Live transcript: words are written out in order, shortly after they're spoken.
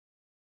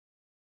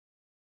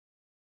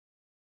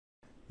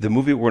The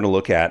movie we're going to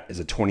look at is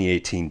a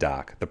 2018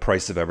 doc, The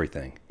Price of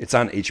Everything. It's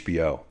on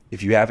HBO.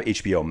 If you have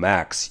HBO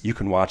Max, you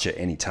can watch it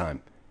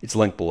anytime. It's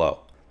linked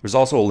below. There's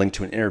also a link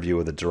to an interview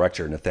with the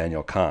director,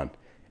 Nathaniel Kahn.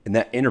 In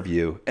that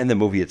interview, and the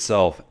movie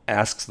itself,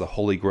 asks the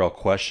holy grail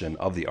question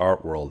of the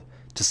art world.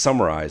 To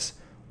summarize,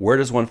 where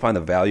does one find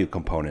the value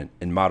component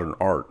in modern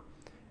art?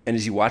 And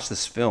as you watch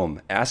this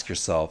film, ask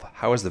yourself,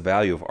 how has the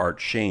value of art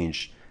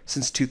changed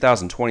since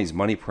 2020's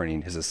money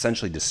printing has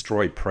essentially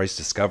destroyed price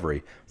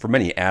discovery for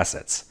many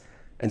assets?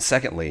 And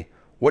secondly,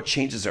 what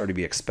changes are to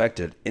be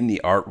expected in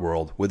the art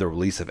world with the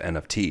release of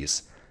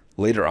NFTs?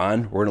 Later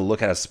on, we're going to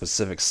look at a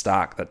specific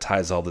stock that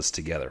ties all this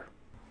together.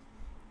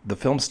 The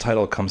film's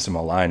title comes from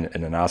a line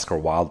in an Oscar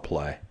Wilde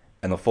play,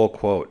 and the full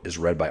quote is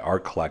read by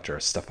art collector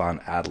Stefan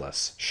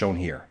Adlis, shown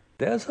here.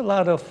 There's a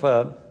lot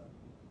of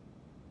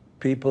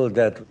people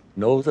that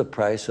know the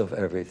price of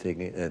everything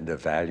and the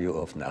value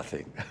of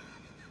nothing.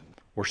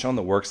 We're shown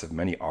the works of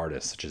many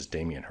artists such as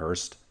Damien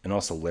Hirst and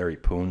also Larry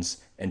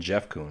Poons and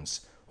Jeff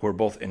Koons, who were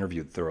both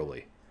interviewed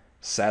thoroughly.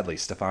 Sadly,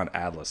 Stefan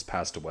Adlis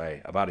passed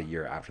away about a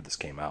year after this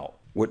came out.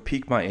 What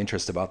piqued my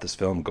interest about this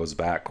film goes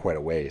back quite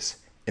a ways.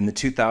 In the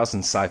 2000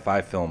 sci-fi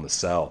film The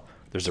Cell,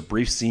 there's a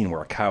brief scene where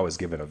a cow is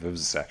given a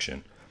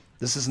vivisection.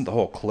 This isn't the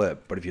whole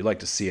clip, but if you'd like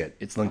to see it,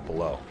 it's linked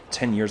below.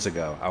 10 years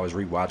ago, I was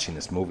rewatching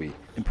this movie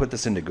and put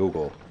this into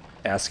Google,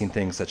 asking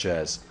things such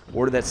as,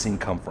 where did that scene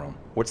come from?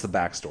 What's the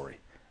backstory?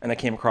 And I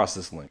came across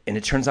this link. And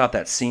it turns out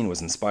that scene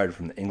was inspired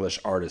from the English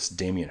artist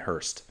Damien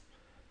Hirst.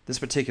 This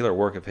particular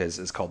work of his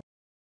is called,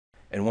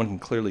 and one can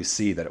clearly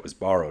see that it was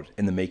borrowed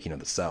in the making of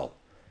The Cell.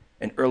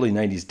 In early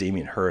 90s,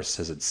 Damien Hirst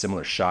has had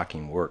similar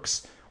shocking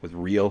works with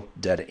real,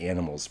 dead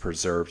animals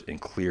preserved in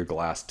clear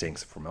glass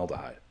tanks of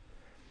formaldehyde.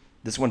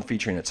 This one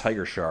featuring a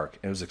tiger shark,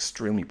 and it was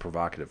extremely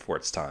provocative for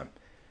its time.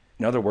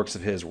 And other works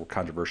of his were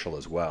controversial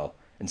as well,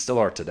 and still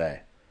are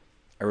today.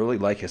 I really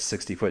like his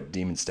 60-foot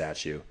demon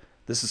statue.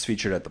 This is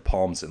featured at the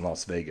Palms in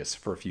Las Vegas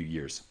for a few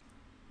years.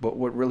 But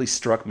what really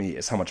struck me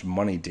is how much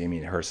money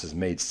Damien Hirst has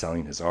made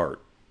selling his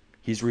art.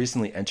 He's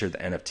recently entered the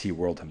NFT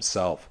world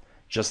himself,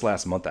 just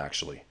last month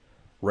actually.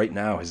 Right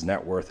now his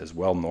net worth is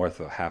well north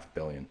of $500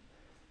 million.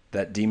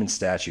 That demon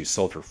statue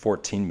sold for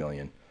 $14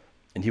 million,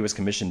 and he was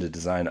commissioned to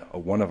design a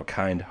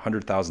one-of-a-kind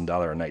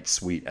 $100,000 a night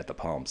suite at the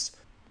Palms.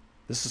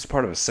 This was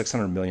part of a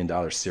 $600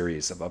 million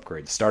series of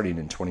upgrades starting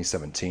in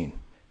 2017.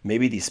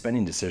 Maybe these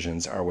spending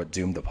decisions are what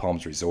doomed the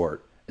Palms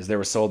Resort, as they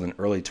were sold in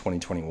early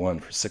 2021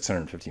 for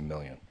 $650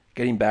 million.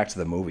 Getting back to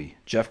the movie,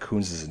 Jeff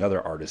Koons is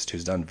another artist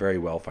who's done very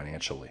well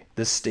financially.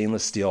 This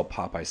stainless steel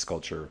Popeye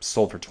sculpture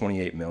sold for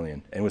 $28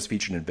 million and was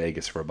featured in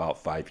Vegas for about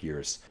 5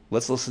 years.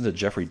 Let's listen to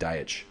Jeffrey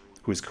Dietsch,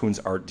 who was Koons'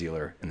 art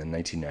dealer in the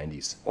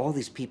 1990s. All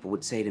these people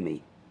would say to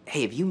me,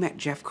 hey, have you met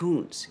Jeff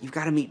Koons? You've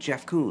got to meet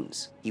Jeff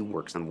Koons. He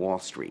works on Wall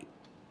Street.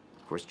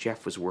 Of course,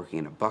 Jeff was working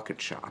in a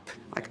bucket shop,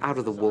 like out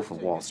of The Wolf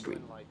of Wall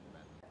Street.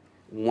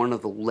 One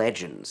of the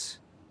legends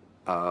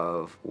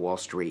of Wall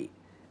Street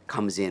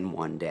comes in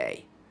one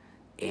day,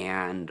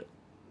 and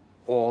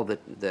all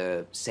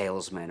the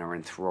salesmen are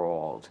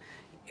enthralled.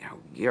 You know,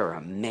 you're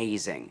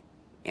amazing.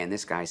 And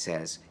this guy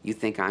says, you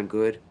think I'm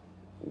good?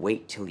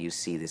 Wait till you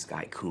see this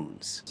guy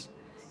Koons.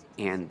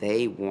 And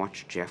they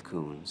watched Jeff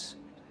Koons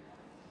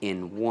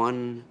in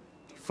one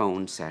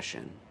phone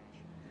session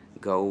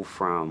go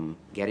from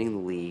getting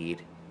the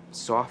lead,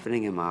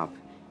 softening him up,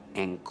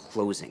 and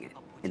closing it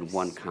in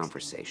one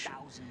conversation.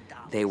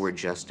 They were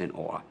just in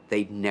awe.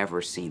 They'd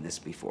never seen this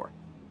before.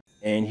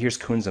 And here's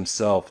Koons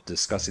himself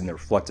discussing the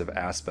reflective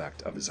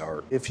aspect of his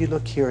art. If you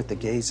look here at the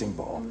gazing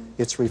ball,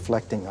 it's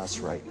reflecting us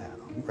right now,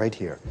 right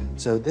here.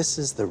 So this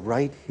is the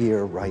right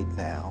here, right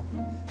now.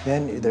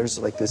 Then there's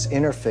like this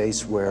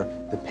interface where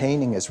the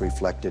painting is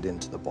reflected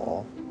into the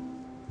ball.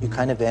 You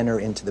kind of enter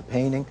into the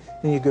painting,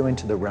 and you go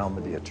into the realm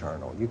of the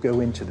eternal. You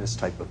go into this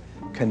type of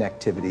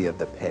connectivity of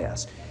the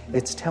past.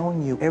 It's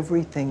telling you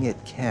everything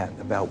it can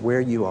about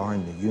where you are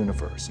in the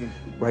universe,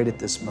 right at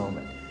this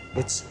moment.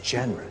 It's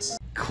generous.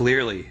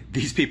 Clearly,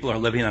 these people are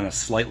living on a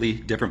slightly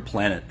different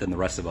planet than the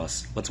rest of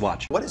us. Let's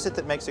watch. What is it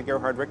that makes a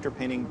Gerhard Richter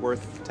painting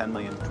worth 10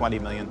 million, 20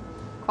 million?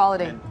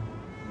 Quality,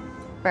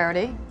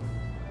 rarity,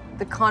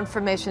 the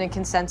confirmation and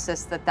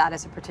consensus that that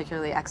is a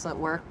particularly excellent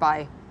work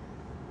by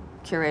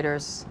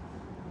curators,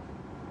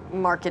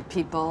 market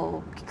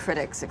people,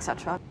 critics,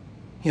 etc.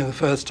 You know, the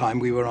first time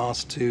we were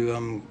asked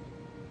to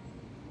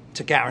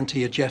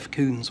guarantee a Jeff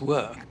Koons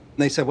work,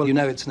 they said, well, you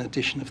know, it's an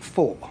edition of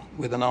 4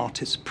 with an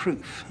artist's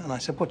proof. And I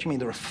said, what do you mean,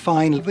 there are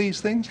 5 of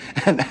these things?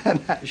 And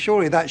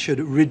surely that should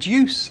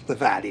reduce the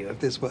value of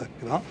this work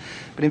of art.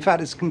 But in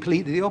fact, it's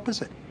completely the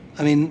opposite.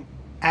 I mean,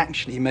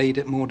 actually made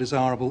it more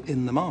desirable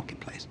in the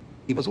marketplace.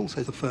 He was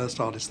also the first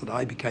artist that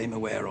I became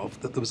aware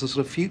of that there was a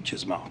sort of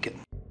futures market.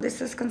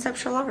 This is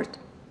conceptual art.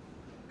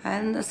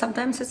 And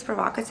sometimes it's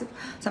provocative,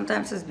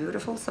 sometimes it's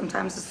beautiful,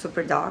 sometimes it's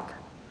super dark.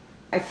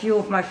 A few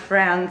of my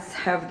friends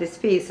have this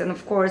piece, and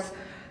of course,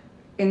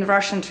 in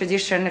Russian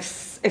tradition,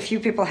 if a few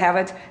people have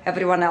it,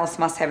 everyone else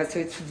must have it. So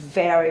it's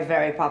very,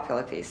 very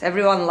popular piece.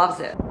 Everyone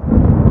loves it.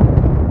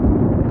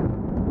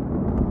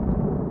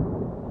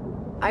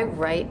 I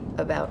write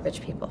about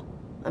rich people.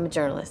 I'm a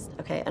journalist,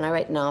 okay? And I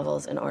write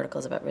novels and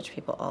articles about rich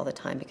people all the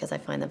time because I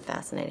find them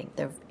fascinating.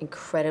 They're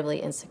incredibly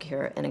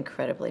insecure and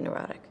incredibly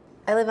neurotic.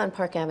 I live on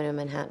Park Avenue in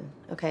Manhattan,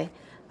 okay?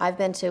 I've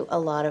been to a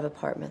lot of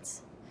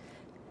apartments.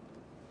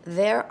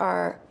 There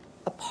are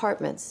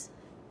apartments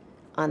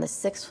on the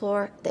 6th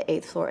floor, the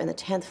 8th floor, and the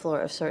 10th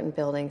floor of certain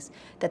buildings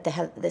that they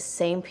have the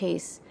same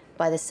piece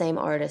by the same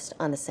artist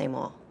on the same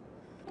wall.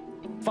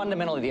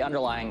 Fundamentally, the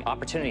underlying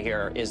opportunity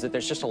here is that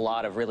there's just a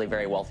lot of really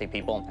very wealthy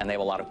people, and they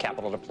have a lot of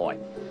capital to deploy.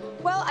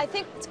 Well, I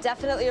think it's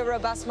definitely a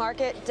robust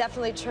market,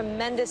 definitely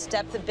tremendous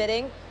depth of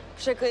bidding,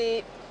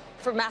 particularly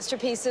for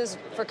masterpieces,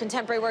 for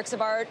contemporary works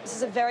of art. This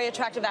is a very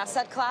attractive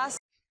asset class.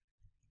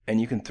 And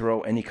you can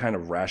throw any kind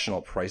of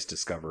rational price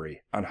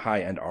discovery on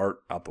high-end art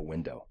out the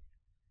window.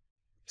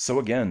 So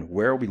again,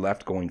 where are we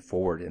left going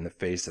forward in the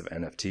face of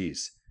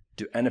NFTs?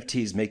 Do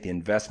NFTs make the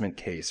investment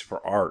case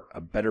for art a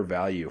better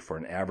value for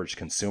an average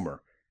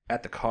consumer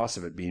at the cost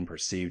of it being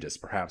perceived as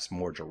perhaps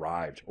more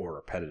derived or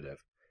repetitive?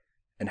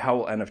 And how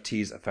will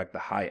NFTs affect the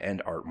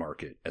high-end art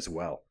market as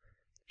well?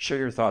 Share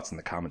your thoughts in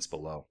the comments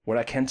below. What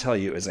I can tell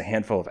you is a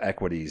handful of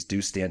equities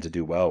do stand to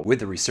do well with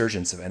the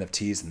resurgence of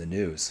NFTs in the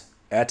news.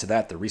 Add to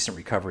that the recent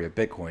recovery of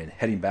Bitcoin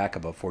heading back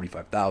above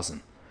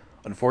 45,000.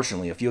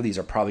 Unfortunately, a few of these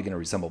are probably going to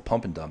resemble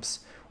pump and dumps,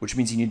 which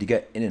means you need to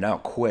get in and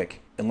out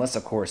quick, unless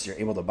of course you're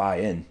able to buy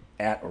in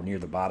at or near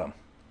the bottom.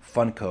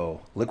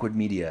 Funko, Liquid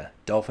Media,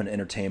 Dolphin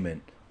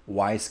Entertainment,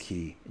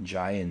 WiseKey,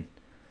 Giant.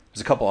 There's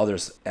a couple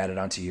others added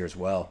onto here as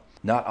well.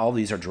 Not all of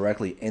these are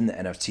directly in the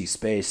NFT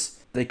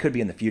space. They could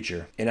be in the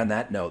future. And on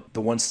that note,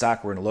 the one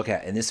stock we're going to look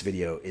at in this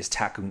video is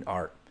Takung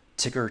Art,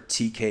 ticker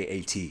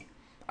TKAT.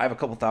 I have a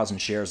couple thousand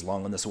shares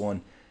long on this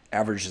one.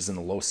 Average is in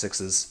the low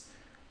 6s.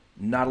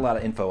 Not a lot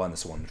of info on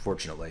this one,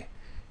 unfortunately.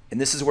 And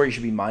this is where you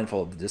should be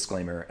mindful of the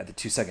disclaimer at the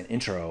 2-second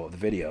intro of the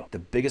video. The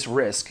biggest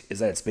risk is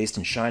that it's based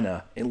in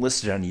China and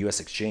listed on a US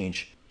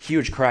exchange.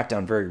 Huge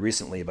crackdown very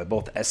recently by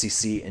both the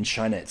SEC and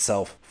China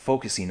itself,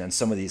 focusing on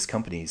some of these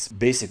companies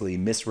basically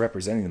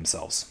misrepresenting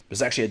themselves.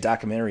 There's actually a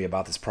documentary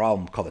about this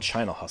problem called The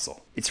China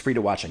Hustle. It's free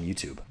to watch on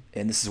YouTube.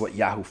 And this is what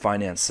Yahoo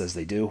Finance says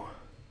they do.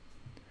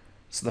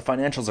 So the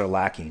financials are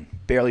lacking,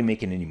 barely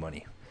making any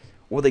money.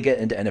 Will they get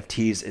into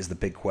NFTs is the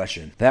big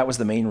question. That was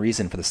the main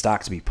reason for the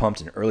stock to be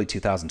pumped in early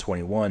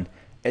 2021,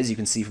 as you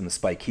can see from the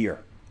spike here.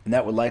 And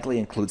that would likely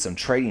include some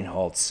trading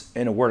halts,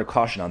 and a word of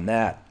caution on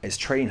that, as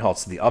trading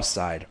halts to the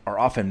upside are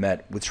often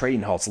met with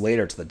trading halts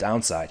later to the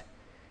downside.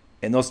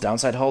 And those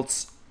downside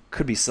halts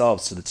could be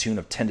sells to the tune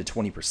of 10 to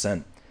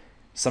 20%,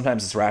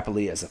 sometimes as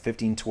rapidly as a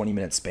 15-20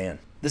 minute span.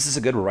 This is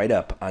a good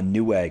write-up on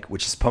Newegg,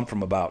 which is pumped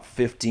from about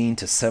 15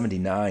 to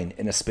 79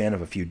 in a span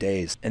of a few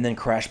days, and then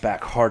crashed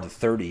back hard to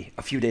 30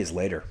 a few days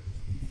later.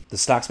 The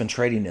stock's been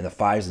trading in the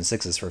 5s and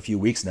 6s for a few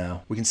weeks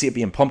now. We can see it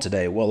being pumped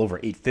today well over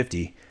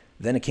 850,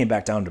 then it came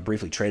back down to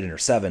briefly trade under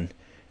 7,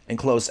 and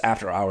closed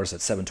after hours at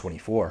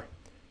 724.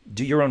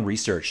 Do your own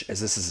research,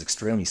 as this is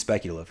extremely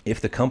speculative. If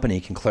the company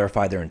can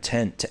clarify their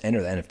intent to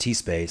enter the NFT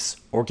space,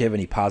 or give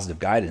any positive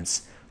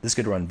guidance, this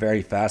could run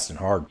very fast and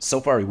hard. So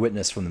far we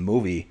witnessed from the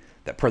movie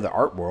that per the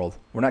art world,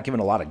 we're not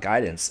given a lot of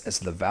guidance as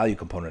to the value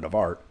component of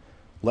art,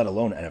 let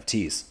alone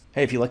NFTs.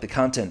 Hey, if you like the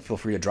content, feel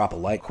free to drop a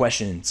like.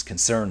 Questions,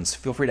 concerns,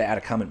 feel free to add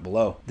a comment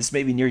below. This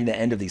may be nearing the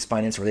end of these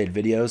finance-related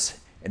videos,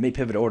 and may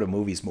pivot over to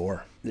movies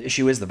more. The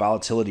issue is the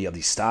volatility of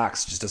these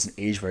stocks just doesn't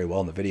age very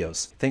well in the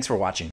videos. Thanks for watching.